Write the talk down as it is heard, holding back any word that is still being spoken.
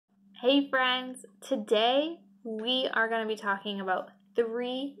Hey friends, today we are going to be talking about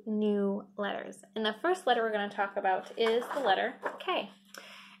 3 new letters. And the first letter we're going to talk about is the letter K.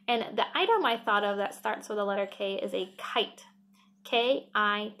 And the item I thought of that starts with the letter K is a kite.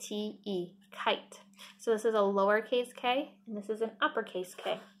 K-I-T-E, kite. So this is a lowercase k and this is an uppercase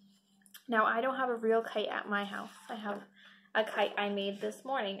K. Now I don't have a real kite at my house. I have a kite I made this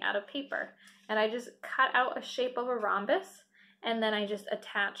morning out of paper. And I just cut out a shape of a rhombus. And then I just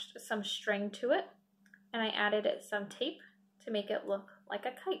attached some string to it, and I added it some tape to make it look like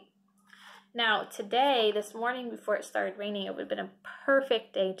a kite. Now today, this morning before it started raining, it would have been a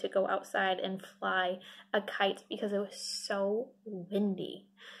perfect day to go outside and fly a kite because it was so windy.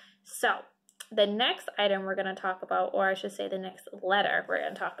 So the next item we're going to talk about, or I should say the next letter we're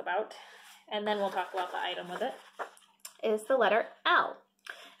going to talk about, and then we'll talk about the item with it, is the letter L.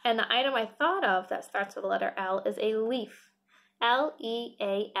 And the item I thought of that starts with the letter L is a leaf.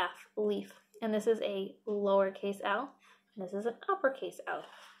 L-E-A-F, leaf. And this is a lowercase l, and this is an uppercase L.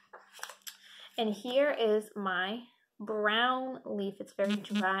 And here is my brown leaf. It's very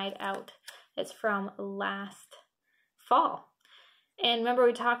dried out. It's from last fall. And remember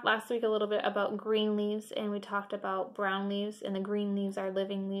we talked last week a little bit about green leaves, and we talked about brown leaves, and the green leaves are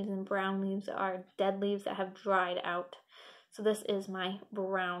living leaves, and brown leaves are dead leaves that have dried out. So this is my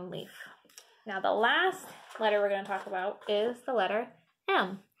brown leaf. Now the last letter we're going to talk about is the letter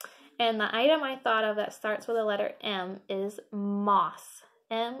M. And the item I thought of that starts with the letter M is moss.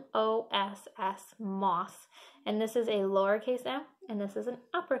 M-O-S-S, moss. And this is a lowercase m and this is an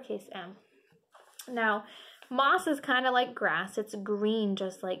uppercase M. Now moss is kind of like grass. It's green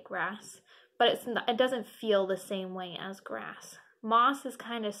just like grass, but it doesn't feel the same way as grass. Moss is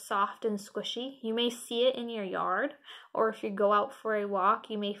kind of soft and squishy. You may see it in your yard, or if you go out for a walk,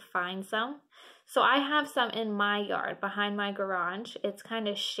 you may find some. So I have some in my yard behind my garage. It's kind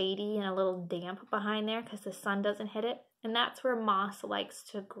of shady and a little damp behind there because the sun doesn't hit it. And that's where moss likes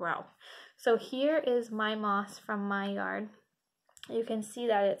to grow. So here is my moss from my yard. You can see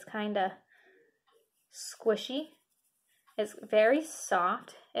that it's kind of squishy. It's very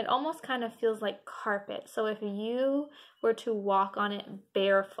soft. It almost kind of feels like carpet. So if you were to walk on it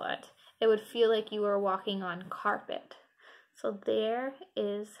barefoot, it would feel like you were walking on carpet. So there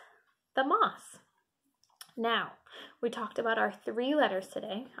is the moss. Now, we talked about our 3 letters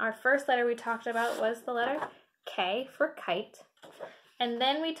today. Our first letter we talked about was the letter K for kite. And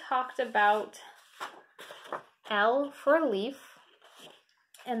then we talked about L for leaf.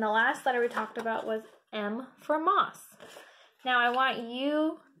 And the last letter we talked about was M for moss. Now I want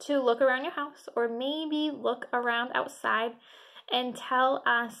you to look around your house, or maybe look around outside and tell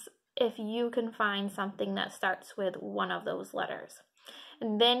us if you can find something that starts with one of those letters.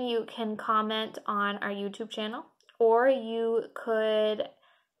 And then you can comment on our YouTube channel, or you could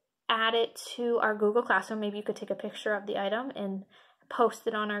add it to our Google Classroom. Maybe you could take a picture of the item and post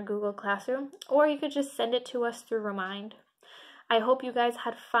it on our Google Classroom, or you could just send it to us through Remind. I hope you guys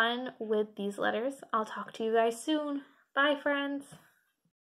had fun with these letters. I'll talk to you guys soon. Bye, friends.